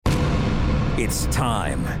It's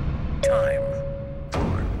time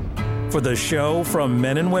for the show from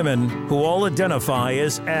men and women who all identify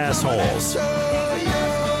as assholes.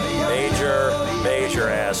 Major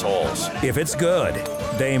assholes. If it's good,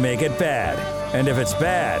 they make it bad. And if it's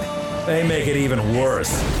bad, they make it even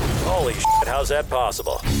worse. Holy shit, how's that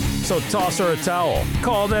possible? So toss her a towel,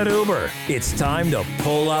 call that Uber. It's time to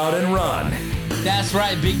pull out and run. That's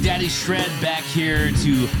right, Big Daddy Shred back here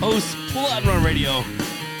to host Pull Out and Run Radio.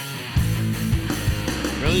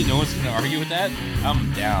 Really? No one's going to argue with that?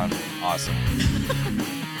 I'm down. Awesome.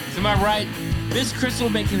 To my right, Miss Crystal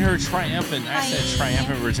making her triumphant. I said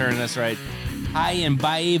triumphant return. That's right. Hi and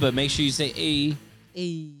bye, but make sure you say A.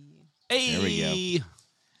 Hey. There we go.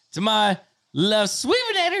 To my left,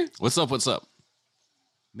 Sweetinator. What's up?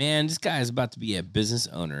 Man, this guy is about to be a business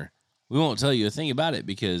owner. We won't tell you a thing about it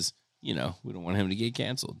because, you know, we don't want him to get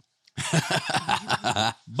canceled.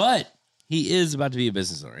 But he is about to be a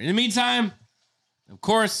business owner. In the meantime, of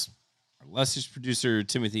course, our illustrious producer,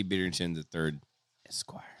 Timothy Bitterton III,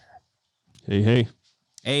 Esquire. Hey.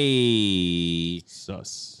 Hey.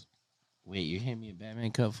 Sus. Wait, you hand me a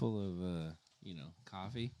Batman cup full of,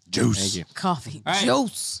 coffee? Juice. Thank you. Coffee. All right.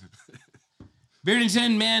 Juice.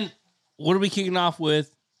 Beardington, man, what are we kicking off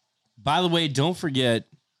with? By the way, don't forget,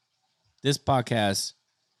 this podcast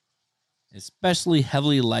is especially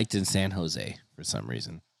heavily liked in San Jose for some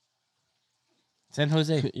reason. San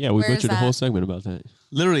Jose? Yeah, we Where is butchered a that? whole segment about that.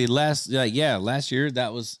 Literally, last year,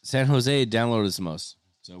 that was San Jose downloaded the most.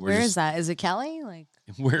 So Where is that? Is it Cali? Like,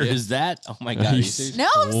 Where is that? Oh my God. Are you serious? no,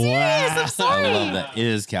 I'm serious. I'm sorry. I love that. It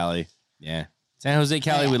is Cali. Yeah. San Jose,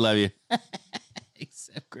 Cali, we love you.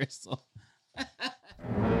 Except Crystal.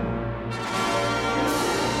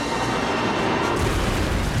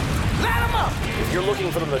 If you're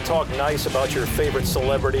looking for them to talk nice about your favorite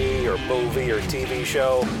celebrity or movie or TV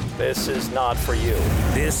show, this is not for you.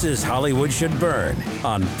 This is Hollywood Should Burn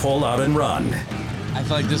on Pull Out and Run. I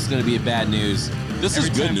feel like this is going to be a bad news. This is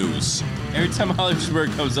good news. Every time Hollywood Should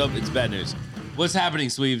Burn comes up, it's bad news. What's happening,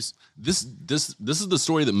 Sweeves? This is the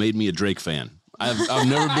story that made me a Drake fan. I've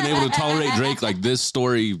never been able to tolerate Drake. Like, this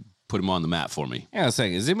story put him on the map for me. Hang on a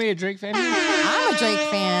second. Is anybody a Drake fan here? I'm a Drake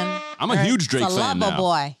fan. I'm a huge Drake It's a fan lover now.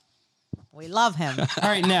 boy. We love him. All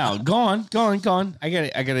right, now go on. I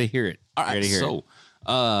gotta hear it. All I right, gotta hear it. so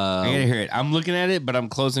I gotta hear it. I'm looking at it, but I'm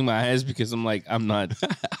closing my eyes because I'm like, I'm not.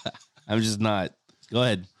 I'm just not. Go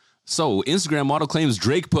ahead. So Instagram model claims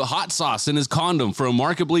Drake put hot sauce in his condom for a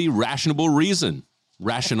remarkably rational reason.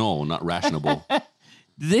 Rational, not rationable. Did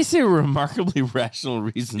they say a remarkably rational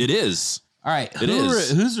reason? It is. All right. It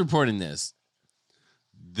is. Who's reporting this?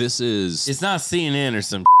 This is It's not CNN or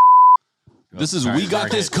some. We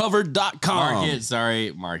got this covered.com.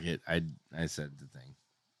 Mark it. I said the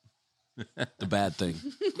thing. The bad thing.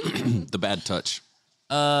 The bad touch.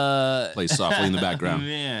 Uh, Plays softly in the background.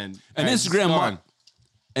 Man, An All right, Instagram go mo- on.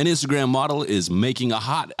 An Instagram model is making a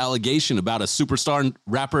hot allegation about a superstar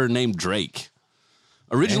rapper named Drake.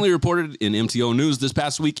 Originally reported in MTO News this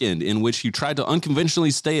past weekend, in which he tried to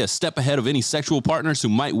unconventionally stay a step ahead of any sexual partners who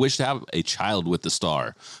might wish to have a child with the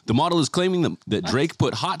star. The model is claiming that Drake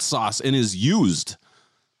put hot sauce in his used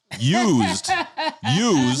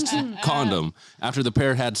condom after the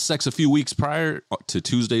pair had sex a few weeks prior to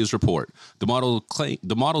Tuesday's report. The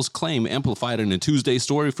model's claim, amplified in a Tuesday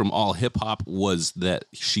story from All Hip Hop, was that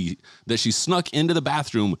she snuck into the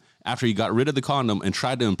bathroom after he got rid of the condom and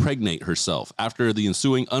tried to impregnate herself. After the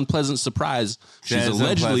ensuing unpleasant surprise, she's That is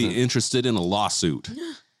allegedly unpleasant. interested in a lawsuit.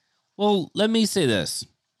 Well, let me say this.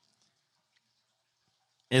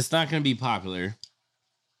 It's not going to be popular.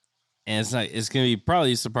 And it's going to be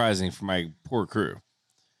probably surprising for my poor crew.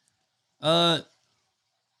 This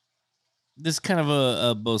is kind of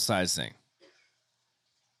a both sides thing.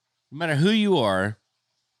 No matter who you are,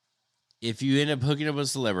 if you end up hooking up with a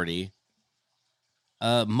celebrity,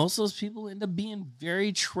 most of those people end up being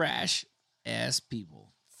very trash ass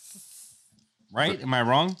people. Right? Am I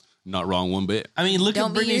wrong? Not wrong one bit. I mean, look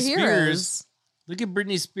Don't at be your Britney Spears. heroes. Look at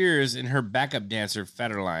Britney Spears and her backup dancer,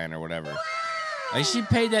 Federline or whatever. Like, she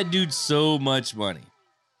paid that dude so much money.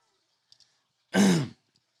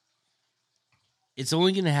 It's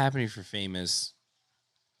only going to happen if you're famous.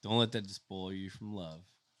 Don't let that spoil you from love.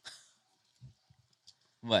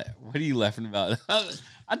 What? What are you laughing about?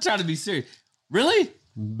 I'm trying to be serious. Really?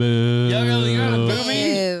 Boo. You're gonna boo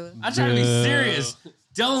me? Ew. I'm trying to be serious.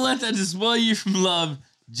 Don't let that spoil you from love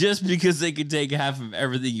just because they can take half of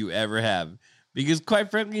everything you ever have. Because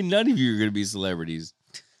quite frankly, none of you are going to be celebrities.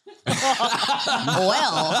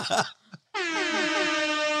 Well,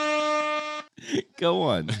 Go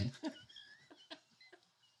on.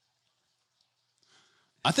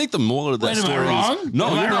 I think the moral of that Wait, am I story wrong? is no,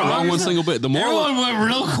 Am I you're not wrong? wrong one single bit. The moral, Everyone went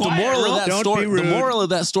real quiet. the moral of that Don't story, be rude. the moral of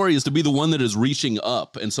that story is to be the one that is reaching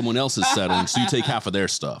up and someone else is settling, so you take half of their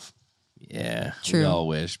stuff. Yeah, True. We all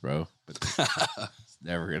wish, bro, but it's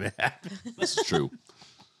never gonna happen. This is true.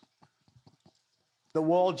 The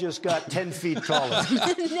wall just got 10 feet taller.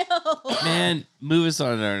 Man, move us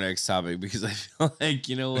on to our next topic because I feel like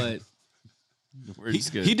you know what, we're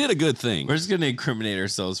just gonna He did a good thing. we're just gonna incriminate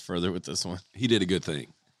ourselves further with this one. He did a good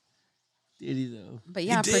thing. Did he though? But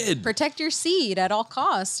yeah, did. protect your seed at all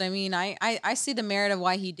costs. I mean, I see the merit of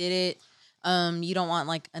why he did it. You don't want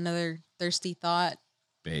like another thirsty thought.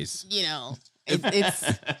 Base. You know, it's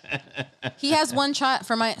he has one child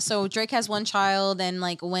so Drake has one child, and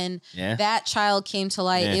like when Yeah. that child came to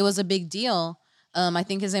light, Yeah. it was a big deal. I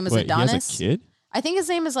think his name was Wait, he Adonis. has a kid? I think his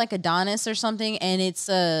name is like Adonis or something, and it's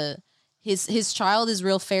his child is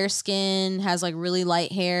real fair skin, has like really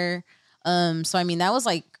light hair. So I mean that was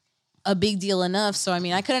like a big deal enough. So I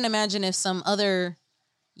mean I couldn't imagine if some other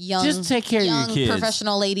young Just take care of your young kids.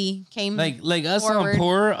 professional lady came Like us forward.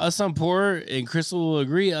 on poor, and Crystal will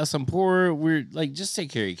agree. Us on poor, we're like just take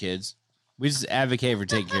care of your kids. We just advocate for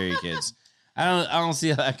taking care of your kids. I don't see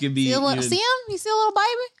how that could be. See, even see him? You see a little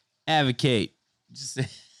baby? advocate. Just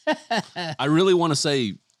I really want to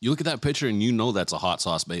say, you look at that picture and you know that's a hot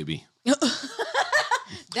sauce baby.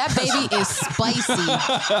 That baby is spicy.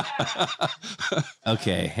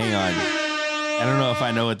 okay. Hang on. I don't know if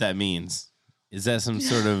I know what that means. Is that some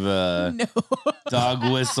sort of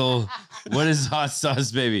dog whistle? What is hot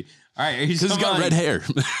sauce, baby? All right, are you Because he's talking got about, red hair.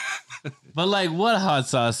 But like, what hot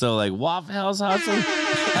sauce though? Like Waffle House hot sauce?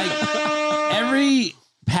 Like every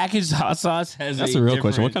packaged hot sauce has. That's a a real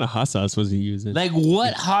question. What different- kind of hot sauce was he using? Like,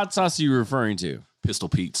 what hot sauce are you referring to? Pistol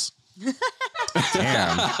Pete's.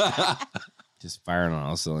 Damn. Just firing on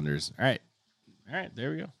all cylinders. All right.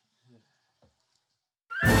 There we go.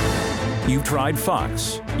 You've tried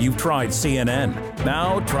Fox. You've tried CNN.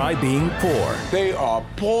 Now try being poor. They are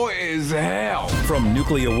poor as hell. From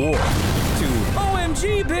nuclear war to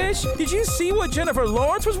OMG, bitch! Did you see what Jennifer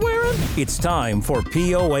Lawrence was wearing? It's time for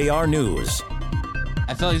POAR News.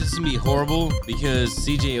 I feel like this is going to be horrible because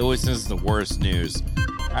CJ always says the worst news.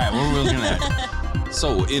 All right, what are we looking at?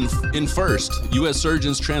 So, in first, U.S.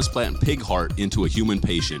 surgeons transplant pig heart into a human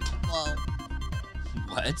patient. Whoa.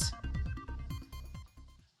 What?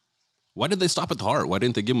 Why did they stop at the heart? Why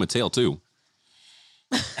didn't they give him a tail, too?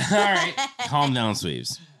 All right. Calm down,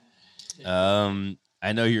 Sweeps.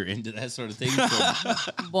 I know you're into that sort of thing. So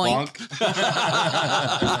Boink.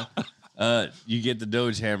 bonk. You get the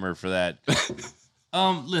Doge hammer for that.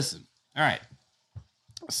 Listen. All right.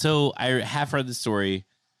 So I have read the story.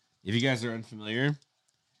 If you guys are unfamiliar,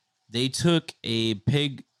 they took a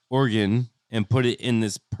pig organ and put it in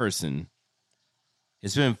this person.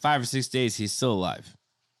 It's been 5 or 6 days. He's still alive.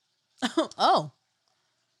 Oh.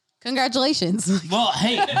 Congratulations. Well,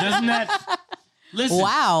 hey, doesn't that listen?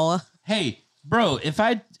 Wow. Hey, bro, if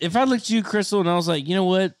I looked at you, Crystal, and I was like, you know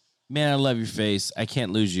what, man, I love your face. I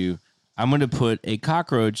can't lose you. I'm gonna put a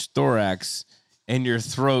cockroach thorax in your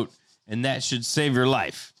throat, and that should save your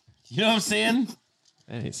life. You know what I'm saying?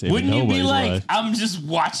 That ain't saving Wouldn't you be nobody's like, life. I'm just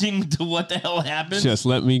watching to what the hell happens? Just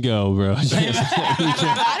let me go, bro. Just let me go.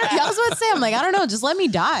 I was about to say, I'm like, I don't know, just let me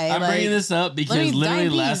die. I'm like, bringing this up because me literally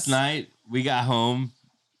die in last peace. night we got home.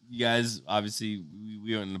 You guys, obviously,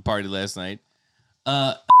 we went to the party last night.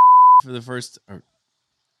 For the first,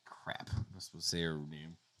 crap, I'm supposed to say her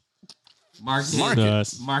name. Marcus.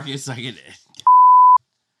 Marcus. Marcus, I can.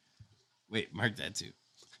 Wait, mark that too.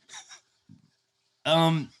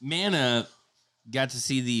 Mana got to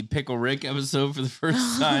see the Pickle Rick episode for the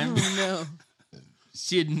first time. No.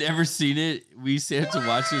 She had never seen it. We had to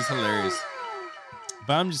watch it. It was hilarious.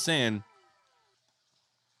 But I'm just saying,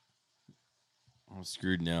 I'm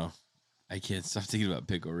screwed now. I can't stop thinking about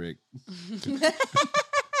Pickle Rick.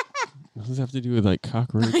 What does that have to do with like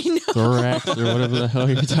cockroach, thorax, or whatever the hell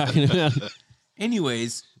you're talking about?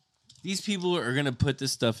 Anyways, these people are going to put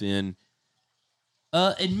this stuff in.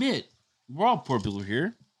 Admit, we're all poor people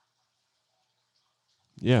here.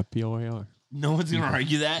 Yeah, POAR. No one's going to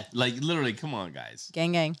argue that. Like, literally, come on, guys.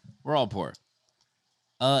 Gang, gang. We're all poor.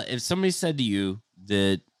 If somebody said to you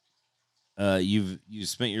that you've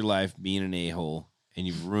spent your life being an a-hole and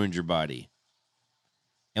you've ruined your body,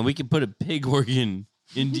 and we can put a pig organ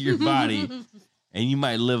into your body and you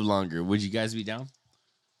might live longer, would you guys be down?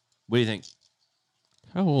 What do you think?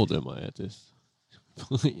 How old am I at this?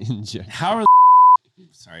 Inject. How are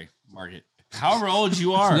sorry, Margaret. However old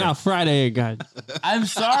you are. Now Friday, God. I'm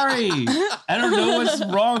sorry. I don't know what's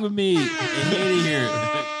wrong with me. I hate it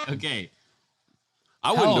here. Okay.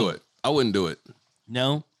 I wouldn't How do old? it. I wouldn't do it.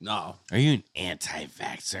 No? No. Are you an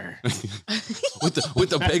anti-vaxxer? With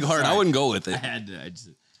the pig heart, I wouldn't go with I it. had to.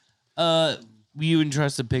 Will you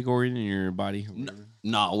entrust a pig organ in your body?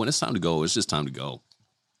 No, when it's time to go, it's just time to go.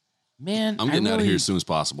 Man, I'm getting out of here as soon as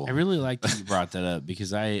possible. I really like that you brought that up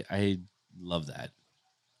because I love that.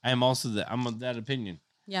 I am also I'm of that opinion.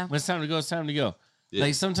 Yeah. When it's time to go, it's time to go. Yeah.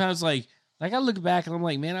 Like sometimes, like I look back and I'm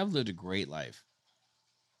like, man, I've lived a great life.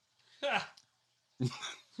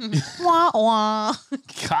 Wah, wah.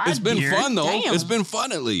 God, It's been dear. fun though. Damn. It's been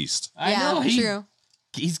fun at least. I Yeah, know true.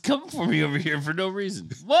 He's coming for me over here for no reason.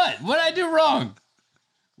 What? What did I do wrong?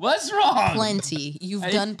 What's wrong? Plenty. You've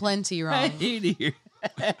done plenty I wrong. hate it here.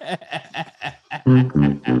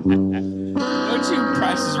 Don't you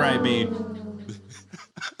prices right me?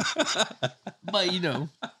 But you know,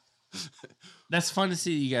 that's fun to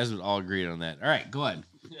see you guys would all agree on that. All right, go ahead.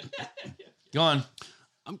 Go on.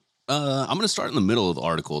 I'm going to start in the middle of the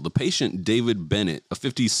article. The patient, David Bennett, a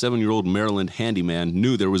 57-year-old Maryland handyman,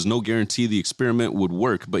 knew there was no guarantee the experiment would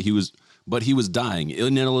work, but he was dying,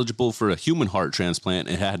 ineligible for a human heart transplant,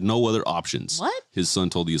 and had no other options. What? His son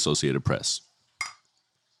told the Associated Press.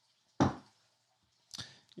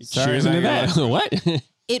 Cheers into that. What?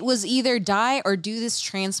 It was either die or do this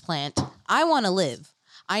transplant. I want to live.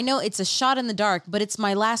 I know it's a shot in the dark, but it's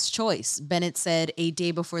my last choice, Bennett said a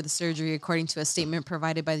day before the surgery, according to a statement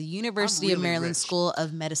provided by the University of Maryland School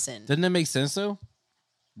of Medicine. Doesn't that make sense though?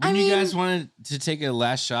 When you guys wanted to take a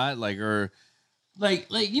last shot, like you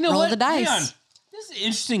know Roll what? the dice. Hang on. This is an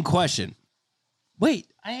interesting question. Wait,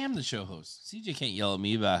 I am the show host. CJ can't yell at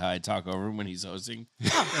me about how I talk over him when he's hosting.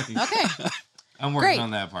 Okay. I'm working Great.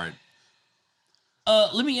 on that part.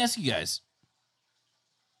 Let me ask you guys.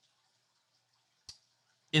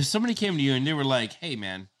 If somebody came to you and they were like, hey,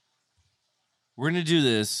 man, we're going to do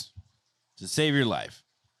this to save your life,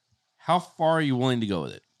 how far are you willing to go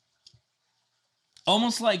with it?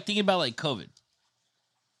 Almost like thinking about like COVID.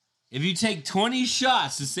 If you take 20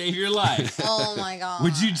 shots to save your life, Oh my God.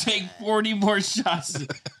 would you take 40 more shots?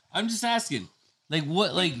 I'm just asking. Like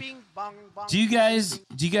what? Like, do you guys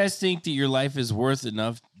think that your life is worth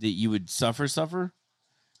enough that you would suffer?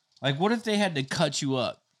 Like, what if they had to cut you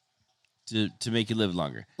up to make you live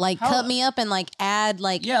longer? Like cut me up and like add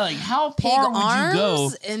like Yeah, like how pig far would arms you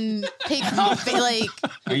go? and pig like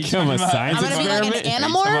Are you Become talking a about- science I'm gonna be like an experiment? Are you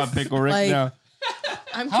talking about animorph. Pickle Rick Like, now?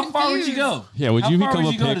 I'm How far would you confused. go? Yeah, would you How far become a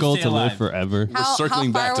would you go to pickle stay to live alive? forever? We're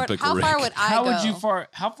circling back to Pickle How Rick. far would I How go? would you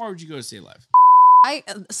How far would you go to stay alive? I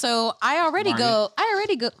already go.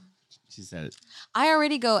 She said it. I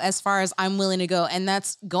already go as far as I'm willing to go, and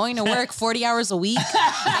that's going to work 40 hours a week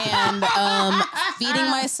and feeding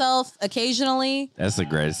myself occasionally. That's the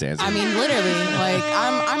greatest answer. I mean, literally, like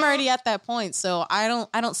I'm already at that point, so I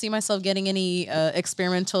don't see myself getting any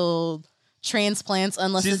experimental transplants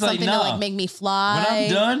unless She's it's like, something no. to like make me fly. when I'm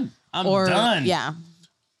done, I'm done. Yeah,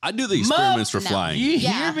 I'd do the experiments for no. flying. You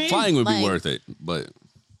Yeah. hear me? Flying would be Like- worth it, but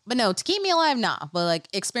but no, to keep me alive, nah. But like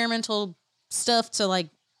experimental stuff to like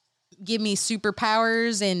give me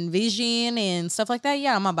superpowers and vision and stuff like that,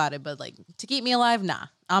 yeah, I'm about it. But like to keep me alive, nah.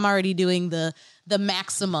 I'm already doing the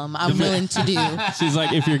maximum I'm willing to do. She's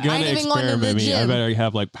like, if you're I gonna ain't even going to experiment the me, I gym. better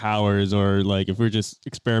have like powers, or like if we're just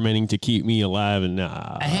experimenting to keep me alive, and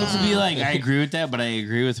I hate to be like, I agree with that, but I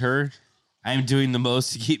agree with her. I'm doing the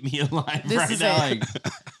most to keep me alive This right is now. it. Like,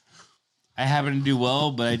 I happen to do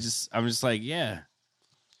well, but I'm just like, yeah.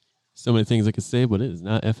 so many things I could say, but it is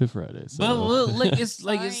not F Friday. So. But well, like it's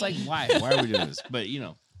like why are we doing this? But you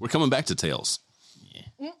know, we're coming back to Tails.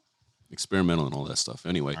 Yeah. Experimental and all that stuff.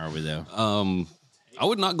 Anyway, are we though? I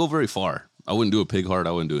would not go very far. I wouldn't do a pig heart.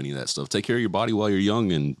 I wouldn't do any of that stuff. Take care of your body while you're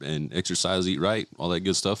young and exercise, eat right, all that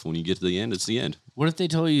good stuff. When you get to the end, it's the end. What if they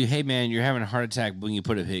told you, hey man, you're having a heart attack when you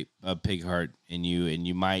put a pig heart in you, and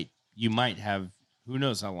you might have who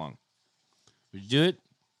knows how long? Would you do it?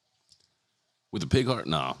 With a pig heart?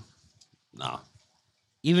 No.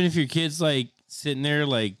 Even if your kid's like sitting there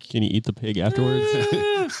like Can you eat the pig afterwards?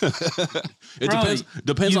 It Bro,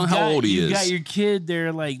 depends on how old he is. You got your kid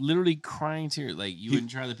there like literally crying to like you wouldn't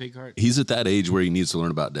try the pig heart? He's at that age where he needs to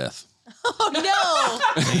learn about death. Oh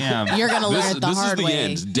no! Damn. You're gonna learn it the This is hard the way.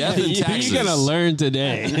 end. Death and taxes. You're gonna learn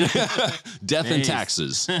today. Death and Jeez.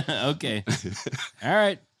 taxes. Okay. All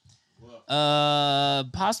right.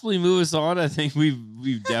 Possibly move us on. I think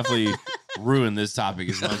we've definitely ruined this topic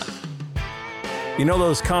as much. You know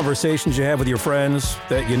those conversations you have with your friends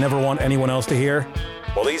that you never want anyone else to hear?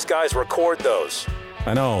 Well, these guys record those.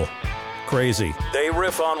 I know. Crazy. They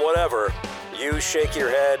riff on whatever. You shake your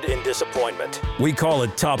head in disappointment. We call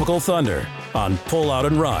it Topical Thunder on Pull Out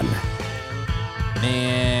and Run.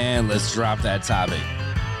 Man, let's drop that topic.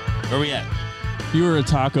 Where we at? If you were a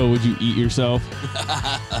taco, would you eat yourself?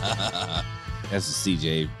 That's a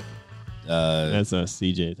CJ. That's a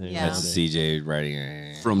CJ thing. Yeah. That's a CJ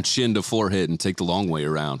writing. From chin to forehead and take the long way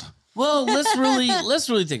around. Well, let's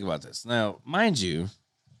really think about this. Now, mind you,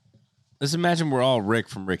 let's imagine we're all Rick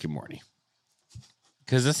from Rick and Morty.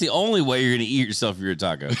 Because that's the only way you're going to eat yourself if you're a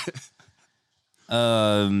taco.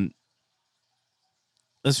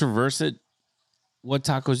 Let's reverse it. What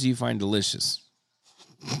tacos do you find delicious?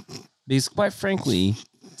 Because quite frankly,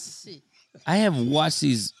 I have watched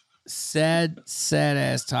these sad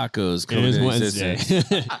ass tacos come It is into Wednesday.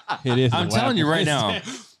 existence. It is. I'm telling you right now.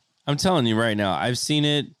 I'm telling you right now. I've seen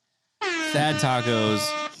it. Sad tacos.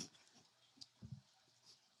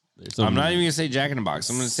 I'm not even gonna say Jack in the Box.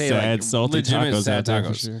 I'm gonna say sad, like salty legitimate tacos sad out there for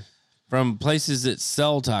tacos sure. from places that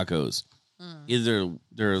sell tacos. Either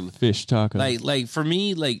they're Fish taco. like for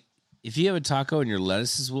me, like if you have a taco and your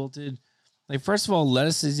lettuce is wilted, like first of all,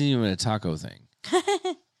 lettuce isn't even a taco thing.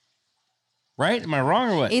 Right? Am I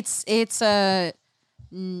wrong or what? It's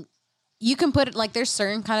you can put it like there's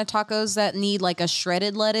certain kind of tacos that need like a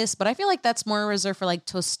shredded lettuce, but I feel like that's more reserved for like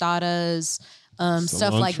tostadas,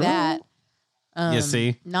 stuff like Cilantro? that. You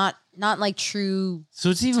see? Not like true So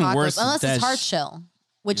it's even tacos, worse unless that it's hard shell,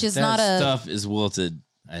 which if is that not a. stuff is wilted.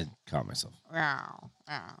 I caught myself.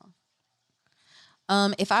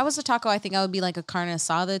 If I was a taco, I think I would be like a carne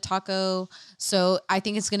asada taco. So I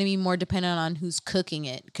think it's going to be more dependent on who's cooking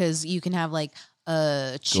it, because you can have like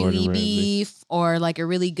a chewy Ramsay. beef or like a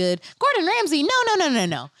really good Gordon Ramsay.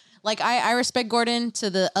 No. Like I respect Gordon to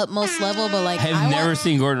the utmost level, but like I've never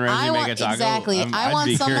seen Gordon Ramsay make a taco. Exactly. I'd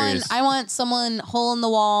be curious. I want someone hole in the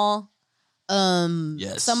wall.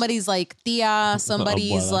 Yes. Somebody's like Thea.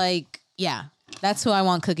 Somebody's Abuela. like, yeah. That's who I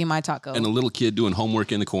want cooking my taco. And a little kid doing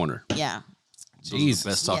homework in the corner. Yeah. Those are Jesus. the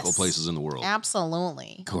best taco Yes. places in the world.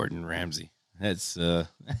 Absolutely. Gordon Ramsay. That's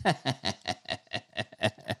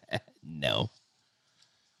no.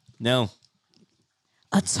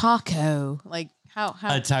 A taco. Like how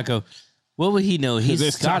A taco. What would he know? He's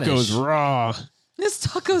this Scottish. taco's raw. this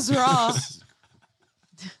taco's raw.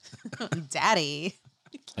 Daddy.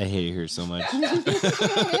 I hate it here so much.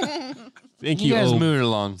 Thank You you, guys old move it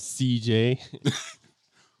along. CJ.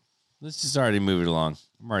 Let's just already move it along.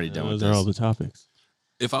 I'm already done with Those are all this. the topics.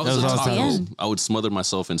 If I That was was a all the taco, end. I would smother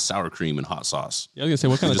myself in sour cream and hot sauce. Yeah, I was gonna say,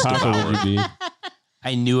 what kind of Just taco devour. would you be?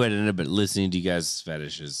 I knew I'd end up listening to you guys'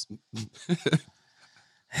 fetishes.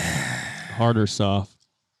 Hard or soft?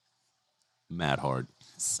 Mad hard.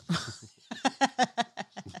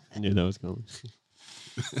 I knew that was coming.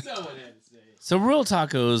 So real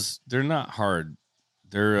tacos, they're not hard.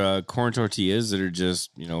 They're corn tortillas that are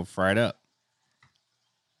just, fried up.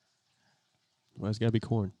 Why it's gotta be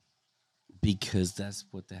corn, Because that's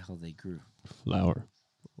what the hell they grew. flour.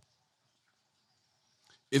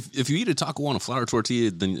 If you eat a taco on a flour tortilla,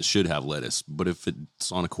 then it should have lettuce. But if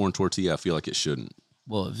it's on a corn tortilla, I feel like it shouldn't.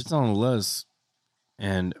 Well, if it's on a lettuce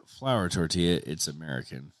and flour tortilla, it's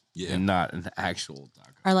American. Yeah. And not an actual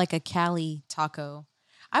taco. Or like a Cali taco.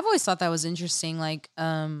 I've always thought that was interesting, like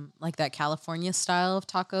that California style of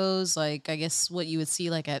tacos. Like I guess what you would see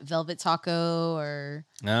like at Velvet Taco or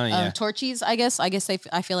Oh, yeah. Torchy's. I guess I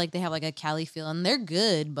feel like they have like a Cali feel, and they're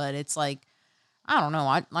good, but it's like I don't know.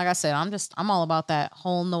 Like I said, I'm all about that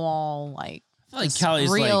hole in the wall, like I feel like just Cali's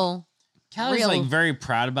real. Cali's real- like very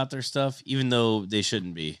proud about their stuff, even though they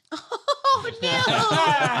shouldn't be. Oh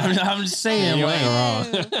no! I'm just saying. You like,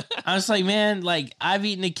 ain't wrong. I was like, man, like I've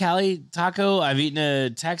eaten a Cali taco, I've eaten a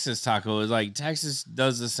Texas taco. It's like Texas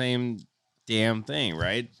does the same damn thing,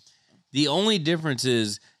 right? The only difference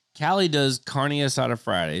is Cali does carne asada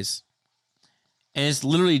Fridays, and it's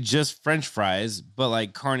literally just French fries, but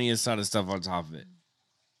like carne asada stuff on top of it.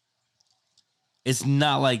 It's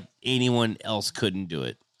not like anyone else couldn't do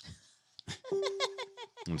it.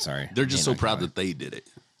 I'm sorry. They're just so I'm hating on proud Cali. that they did it.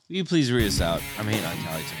 Will you please read us out? I'm hating on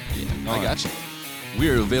Cali too. Yeah, I got you. We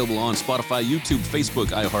are available on Spotify, YouTube, Facebook,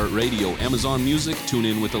 iHeartRadio, Amazon Music,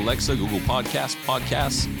 TuneIn with Alexa, Google Podcasts,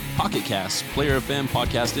 Pocket Casts, Player FM,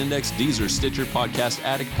 Podcast Index, Deezer, Stitcher, Podcast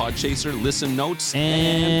Addict, Podchaser, Listen Notes,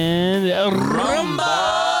 And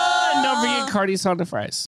Rumba! And don't forget Cardi Soda Fries.